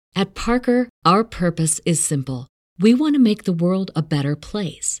At Parker, our purpose is simple. We want to make the world a better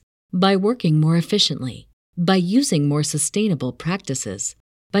place by working more efficiently, by using more sustainable practices,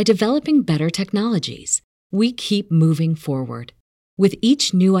 by developing better technologies. We keep moving forward. With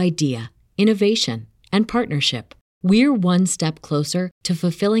each new idea, innovation, and partnership, we're one step closer to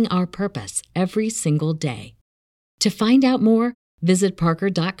fulfilling our purpose every single day. To find out more, visit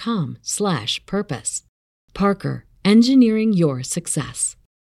parker.com/purpose. Parker, engineering your success.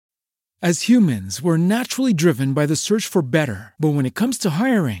 As humans, we're naturally driven by the search for better. But when it comes to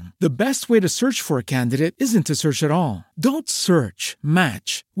hiring, the best way to search for a candidate isn't to search at all. Don't search,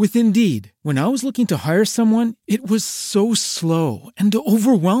 match with Indeed. When I was looking to hire someone, it was so slow and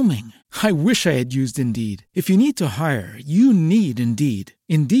overwhelming. I wish I had used Indeed. If you need to hire, you need Indeed.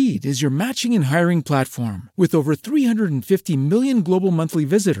 Indeed is your matching and hiring platform with over 350 million global monthly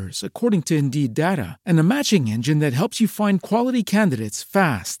visitors, according to Indeed data, and a matching engine that helps you find quality candidates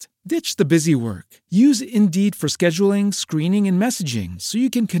fast. Ditch the busy work. Use Indeed for scheduling, screening, and messaging so you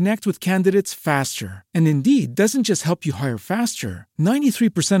can connect with candidates faster. And Indeed doesn't just help you hire faster.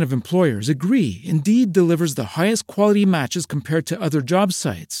 93% of employers agree Indeed delivers the highest quality matches compared to other job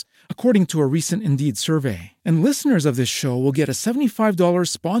sites, according to a recent Indeed survey. And listeners of this show will get a $75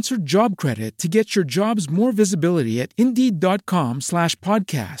 sponsored job credit to get your jobs more visibility at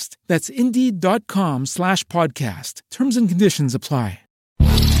Indeed.com/podcast. That's Indeed.com/podcast. Terms and conditions apply.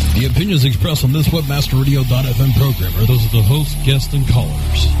 The opinions expressed on this WebmasterRadio.fm program are those of the host, guests, and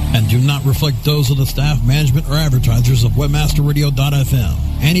callers, and do not reflect those of the staff, management, or advertisers of WebmasterRadio.fm.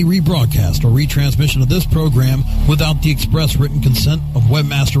 Any rebroadcast or retransmission of this program without the express written consent of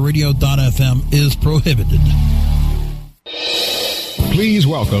WebmasterRadio.fm is prohibited. Please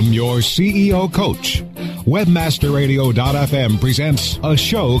welcome your CEO coach. WebmasterRadio.fm presents a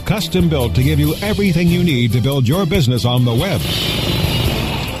show custom built to give you everything you need to build your business on the web.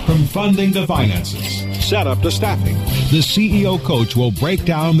 From funding to finances, setup to staffing, the CEO coach will break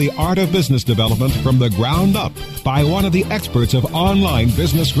down the art of business development from the ground up by one of the experts of online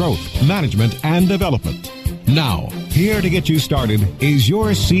business growth, management, and development. Now, here to get you started is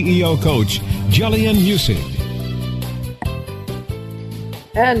your CEO coach, Jillian Muessig.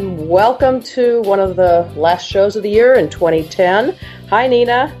 And welcome to one of the last shows of the year in 2010. Hi,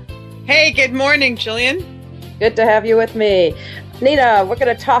 Nina. Hey, good morning, Jillian. Good to have you with me. Nina, we're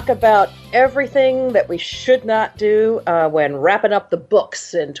going to talk about everything that we should not do when wrapping up the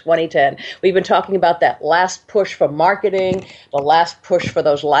books in 2010. We've been talking about that last push for marketing, the last push for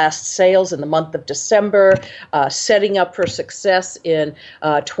those last sales in the month of December, setting up for success in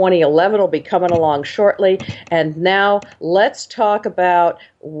 2011 will be coming along shortly. And now let's talk about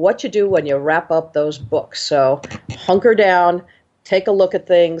what you do when you wrap up those books. So hunker down, take a look at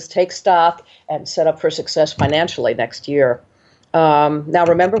things, take stock, and set up for success financially next year. Now,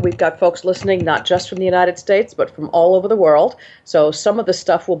 remember, we've got folks listening not just from the United States, but from all over the world. So some of the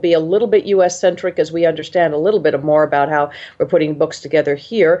stuff will be a little bit U.S.-centric as we understand a little bit more about how we're putting books together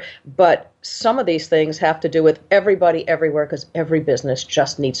here. But some of these things have to do with everybody everywhere because every business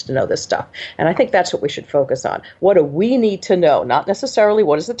just needs to know this stuff. And I think that's what we should focus on. What do we need to know? Not necessarily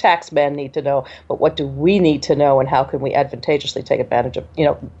what does the tax man need to know, but what do we need to know and how can we advantageously take advantage of,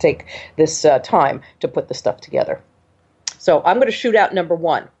 take this time to put the stuff together. So I'm going to shoot out number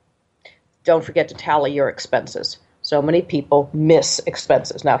one. Don't forget to tally your expenses. So many people miss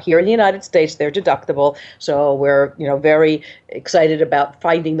expenses. Now, here in the United States, they're deductible, so we're very excited about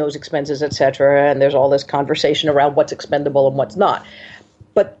finding those expenses, et cetera, and there's all this conversation around what's expendable and what's not.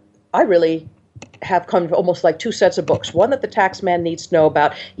 But I really have come to almost like two sets of books. One that the tax man needs to know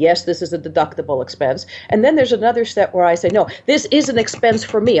about. Yes, this is a deductible expense. And then there's another set where I say, no, this is an expense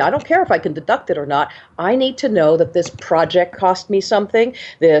for me. I don't care if I can deduct it or not. I need to know that this project cost me something.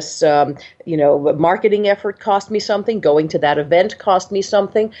 This, marketing effort cost me something. Going to that event cost me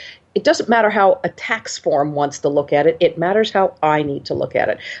something. It doesn't matter how a tax form wants to look at it. It matters how I need to look at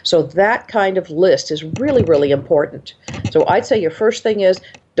it. So that kind of list is really, really important. So I'd say your first thing is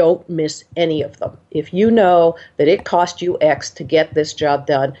don't miss any of them. If you know that it cost you X to get this job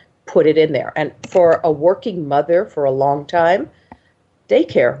done, put it in there. And for a working mother for a long time,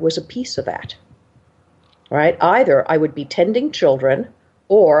 daycare was a piece of that. Right? Either I would be tending children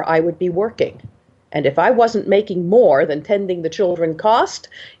or I would be working. And if I wasn't making more than tending the children cost,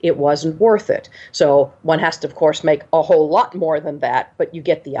 it wasn't worth it. So one has to, of course, make a whole lot more than that, but you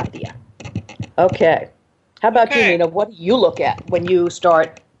get the idea. Okay. How about you, Nina? What do you look at when you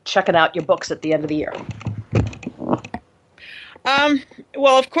start checking out your books at the end of the year?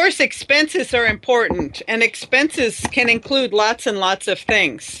 Well, of course, expenses are important, and expenses can include lots and lots of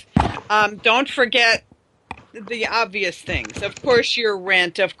things. Don't forget the obvious things. Of course, your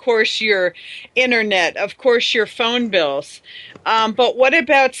rent, of course, your internet, of course, your phone bills. But what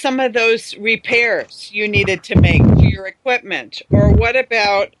about some of those repairs you needed to make to your equipment? Or what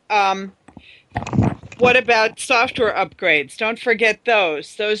about software upgrades? Don't forget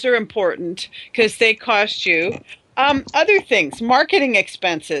those. Those are important because they cost you. Other things, marketing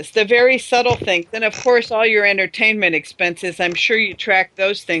expenses, the very subtle things, and of course all your entertainment expenses. I'm sure you track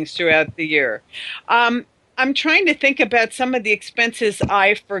those things throughout the year. I'm trying to think about some of the expenses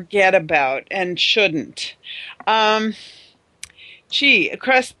I forget about and shouldn't. Across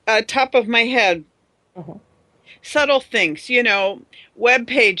top of my head, subtle things, web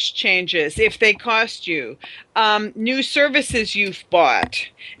page changes, if they cost you, new services you've bought.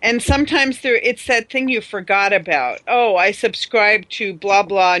 And sometimes it's that thing you forgot about. Oh, I subscribe to blah,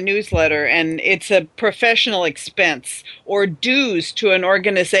 blah newsletter, and it's a professional expense, or dues to an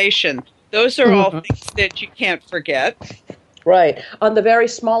organization. Those are all things that you can't forget. Right. On the very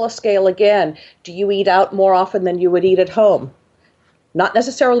smallest scale, again, do you eat out more often than you would eat at home? Not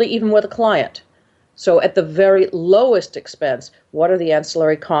necessarily even with a client. So at the very lowest expense, what are the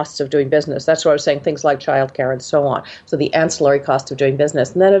ancillary costs of doing business? That's what I was saying, things like childcare and so on. So the ancillary cost of doing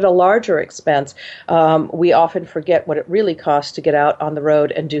business. And then at a larger expense, we often forget what it really costs to get out on the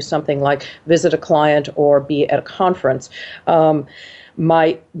road and do something like visit a client or be at a conference.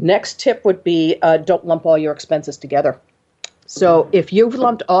 My next tip would be don't lump all your expenses together. So if you've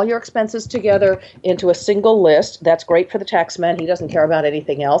lumped all your expenses together into a single list, that's great for the taxman. He doesn't care about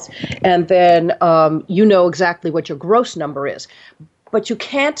anything else. And then you know exactly what your gross number is. But you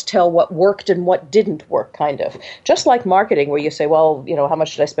can't tell what worked and what didn't work, kind of. Just like marketing, where you say, well, how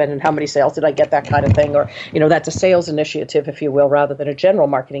much did I spend and how many sales did I get, that kind of thing. Or, that's a sales initiative, if you will, rather than a general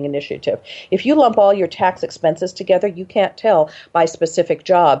marketing initiative. If you lump all your tax expenses together, you can't tell by specific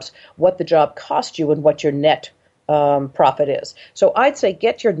jobs what the job cost you and what your net profit is. So I'd say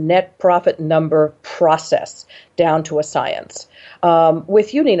get your net profit number process down to a science.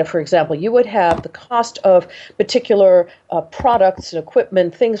 With you, Nina, for example, you would have the cost of particular products and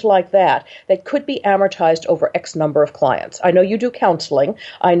equipment, things like that could be amortized over X number of clients. I know you do counseling.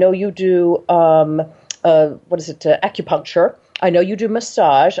 I know you do, acupuncture. I know you do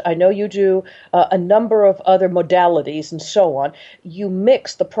massage. I know you do a number of other modalities and so on. You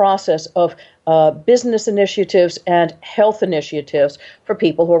mix the process of business initiatives and health initiatives for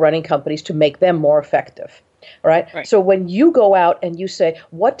people who are running companies to make them more effective. Right? So when you go out and you say,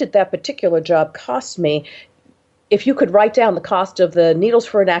 what did that particular job cost me? If you could write down the cost of the needles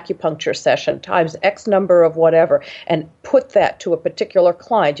for an acupuncture session times X number of whatever and put that to a particular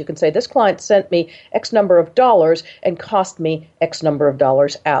client, you can say, this client sent me X number of dollars and cost me X number of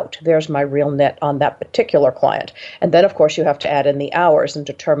dollars out. There's my real net on that particular client. And then, of course, you have to add in the hours and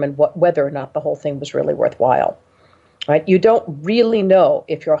determine whether or not the whole thing was really worthwhile. Right? You don't really know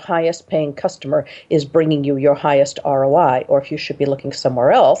if your highest paying customer is bringing you your highest ROI, or if you should be looking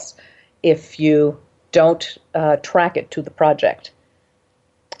somewhere else if you don't track it to the project.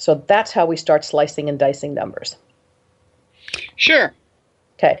 So that's how we start slicing and dicing numbers. Sure.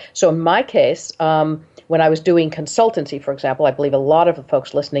 Okay. So in my case, when I was doing consultancy, for example, I believe a lot of the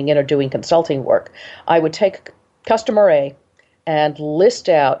folks listening in are doing consulting work. I would take customer A and list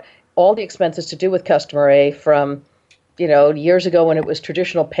out all the expenses to do with customer A from years ago when it was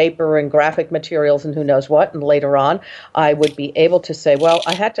traditional paper and graphic materials and who knows what. And later on, I would be able to say, well,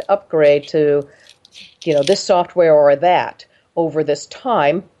 I had to upgrade to this software or that over this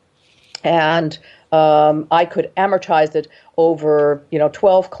time, and I could amortize it over,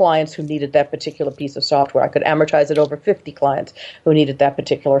 12 clients who needed that particular piece of software. I could amortize it over 50 clients who needed that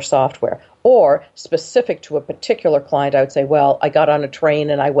particular software. Or specific to a particular client, I would say, well, I got on a train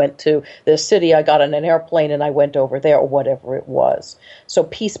and I went to this city, I got on an airplane and I went over there, or whatever it was. So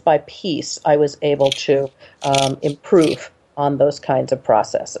piece by piece, I was able to improve on those kinds of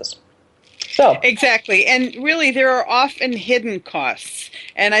processes. So exactly. And really, there are often hidden costs.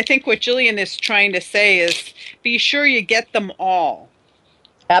 And I think what Jillian is trying to say is be sure you get them all.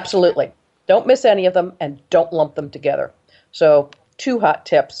 Absolutely. Don't miss any of them and don't lump them together. So 2 hot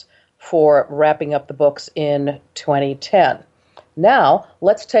tips for wrapping up the books in 2010. Now,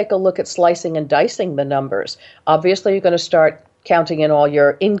 let's take a look at slicing and dicing the numbers. Obviously, you're going to start counting in all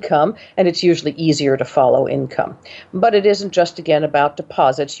your income, and it's usually easier to follow income. But it isn't just, again, about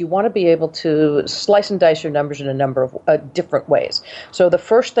deposits. You want to be able to slice and dice your numbers in a number of different ways. So the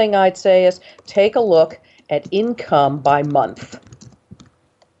first thing I'd say is take a look at income by month.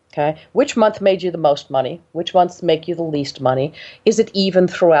 Okay, which month made you the most money? Which months make you the least money? Is it even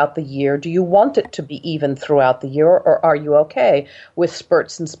throughout the year? Do you want it to be even throughout the year, or are you okay with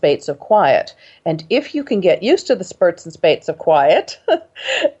spurts and spates of quiet? And if you can get used to the spurts and spates of quiet,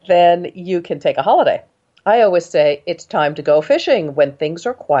 then you can take a holiday. I always say it's time to go fishing. When things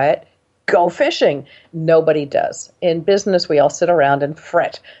are quiet, go fishing. Nobody does. In business, we all sit around and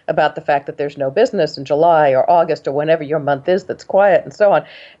fret about the fact that there's no business in July or August or whenever your month is that's quiet and so on.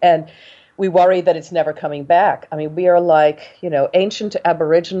 And we worry that it's never coming back. I mean, we are like, ancient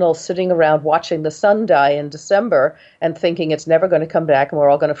aboriginals sitting around watching the sun die in December and thinking it's never going to come back and we're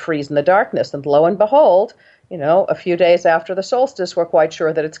all going to freeze in the darkness. And lo and behold, a few days after the solstice, we're quite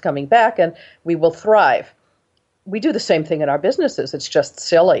sure that it's coming back and we will thrive. We do the same thing in our businesses. It's just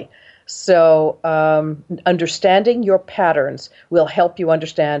silly. So understanding your patterns will help you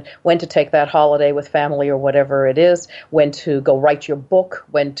understand when to take that holiday with family or whatever it is, when to go write your book,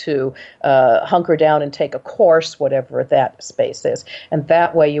 when to hunker down and take a course, whatever that space is. And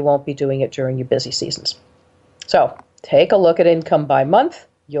that way you won't be doing it during your busy seasons. So take a look at income by month.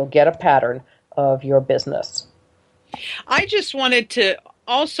 You'll get a pattern of your business. I just wanted to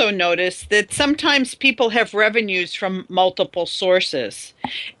also notice that sometimes people have revenues from multiple sources,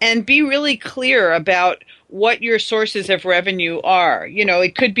 and be really clear about what your sources of revenue are.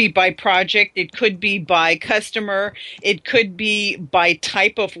 It could be by project, it could be by customer, it could be by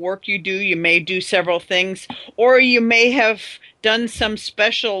type of work you do. You may do several things, or you may have done some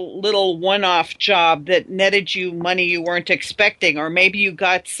special little one-off job that netted you money you weren't expecting, or maybe you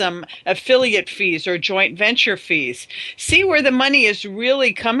got some affiliate fees or joint venture fees. See where the money is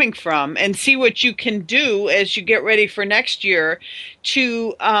really coming from and see what you can do as you get ready for next year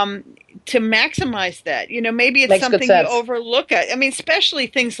to maximize that. Maybe it's Makes something you overlook at. I mean, especially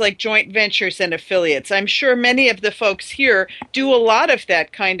things like joint ventures and affiliates. I'm sure many of the folks here do a lot of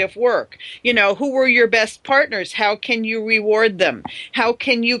that kind of work. Who were your best partners? How can you reward them? How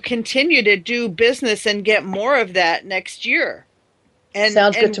can you continue to do business and get more of that next year? And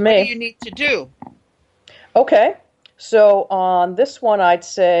sounds good to me. What do you need to do? Okay. So on this one, I'd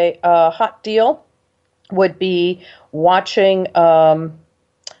say a hot deal would be watching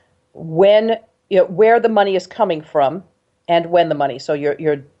where the money is coming from and when the money. So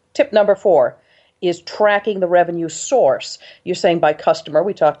your tip number 4 is tracking the revenue source. You're saying by customer,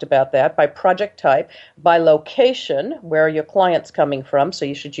 we talked about that, by project type, by location, where are your clients coming from. So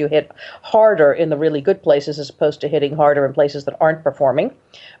you hit harder in the really good places as opposed to hitting harder in places that aren't performing.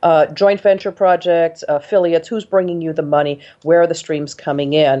 Joint venture projects, affiliates, who's bringing you the money, where are the streams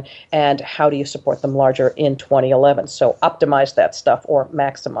coming in, and how do you support them larger in 2011. So optimize that stuff or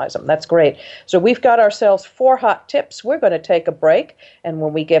maximize them. That's great. So we've got ourselves 4 hot tips. We're going to take a break, and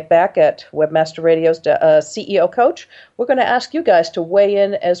when we get back at Webmaster Radio's CEO Coach, we're going to ask you guys to weigh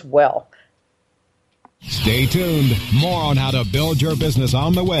in as well. Stay tuned. More on how to build your business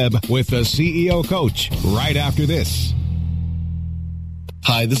on the web with the CEO Coach right after this.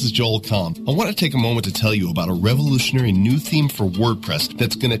 Hi, this is Joel Comm. I want to take a moment to tell you about a revolutionary new theme for WordPress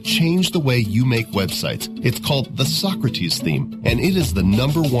that's going to change the way you make websites. It's called the Socrates theme, and it is the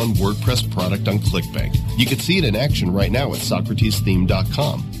 #1 WordPress product on ClickBank. You can see it in action right now at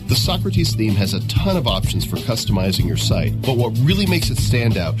SocratesTheme.com. The Socrates theme has a ton of options for customizing your site, but what really makes it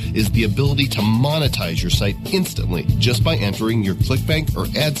stand out is the ability to monetize your site instantly just by entering your ClickBank or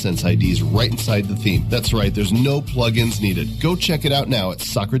AdSense IDs right inside the theme. That's right, there's no plugins needed. Go check it out now at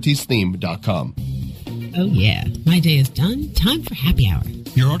SocratesTheme.com. Oh yeah, my day is done. Time for happy hour.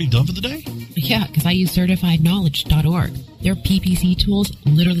 You're already done for the day? Yeah, because I use CertifiedKnowledge.org. Their PPC tools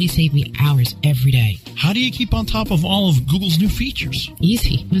literally save me hours every day. How do you keep on top of all of Google's new features?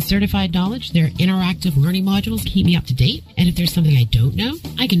 Easy. With Certified Knowledge, their interactive learning modules keep me up to date. And if there's something I don't know,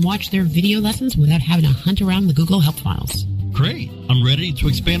 I can watch their video lessons without having to hunt around the Google Help files. Great. I'm ready to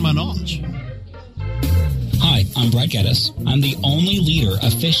expand my knowledge. Hi, I'm Brett Geddes. I'm the only leader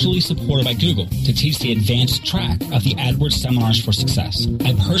officially supported by Google to teach the advanced track of the AdWords Seminars for Success.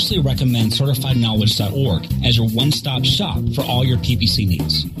 I personally recommend CertifiedKnowledge.org as your one-stop shop for all your PPC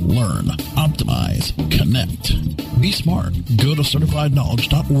needs. Learn, optimize, connect. Be smart. Go to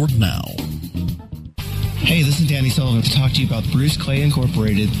CertifiedKnowledge.org now. Hey, this is Danny Sullivan to talk to you about Bruce Clay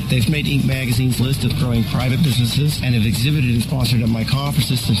Incorporated. They've made Inc. Magazine's list of growing private businesses and have exhibited and sponsored at my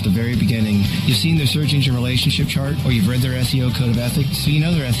conferences since the very beginning. You've seen their search engine relationship chart, or you've read their SEO code of ethics, so you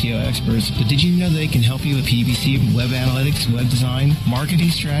know they're SEO experts. But did you know they can help you with PPC, web analytics, web design, marketing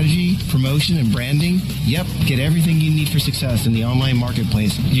strategy, promotion, and branding? Yep, get everything you need for success in the online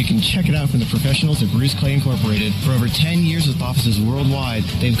marketplace. You can check it out from the professionals at Bruce Clay Incorporated. For over 10 years with offices worldwide,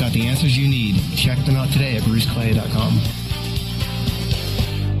 they've got the answers you need. Check them out today at bruceclay.com.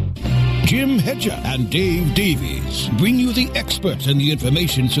 Jim Hedger and Dave Davies bring you the experts and the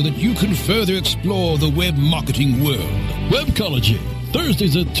information so that you can further explore the web marketing world. Webcology,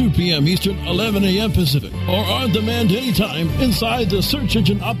 Thursdays at 2 p.m. Eastern, 11 a.m. Pacific, or on demand anytime inside the Search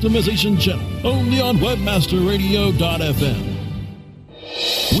Engine Optimization channel, only on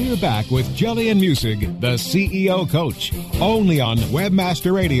webmasterradio.fm. We're back with Jillian Muessig, the CEO Coach, only on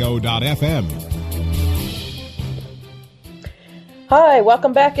webmasterradio.fm. Hi,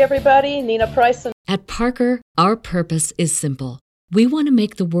 welcome back, everybody. Nina Price. At Parker, our purpose is simple. We want to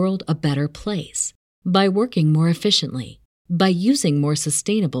make the world a better place by working more efficiently, by using more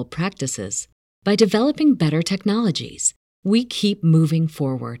sustainable practices, by developing better technologies. We keep moving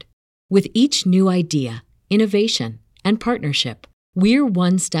forward. With each new idea, innovation, and partnership, we're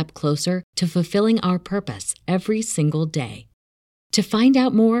one step closer to fulfilling our purpose every single day. To find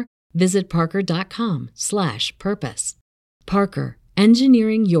out more, visit parker.com/purpose. Parker,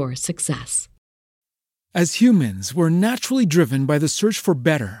 engineering your success. As humans, we're naturally driven by the search for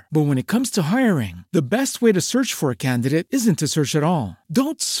better. But when it comes to hiring, the best way to search for a candidate isn't to search at all.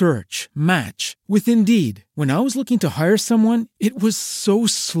 Don't search, match with Indeed. When I was looking to hire someone, it was so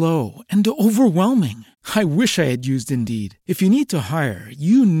slow and overwhelming. I wish I had used Indeed. If you need to hire,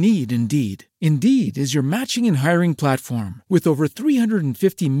 you need Indeed. Indeed is your matching and hiring platform with over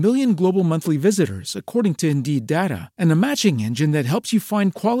 350 million global monthly visitors, according to Indeed data, and a matching engine that helps you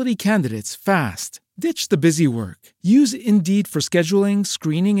find quality candidates fast. Ditch the busy work. Use Indeed for scheduling,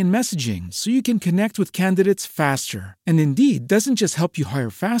 screening, and messaging so you can connect with candidates faster. And Indeed doesn't just help you hire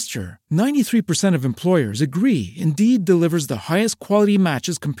faster. 93% of employers agree Indeed delivers the highest quality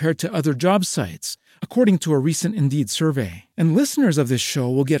matches compared to other job sites, according to a recent Indeed survey. And listeners of this show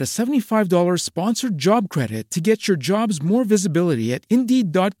will get a $75 sponsored job credit to get your jobs more visibility at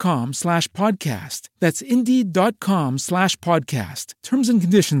Indeed.com/podcast. That's Indeed.com/podcast. Terms and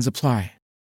conditions apply.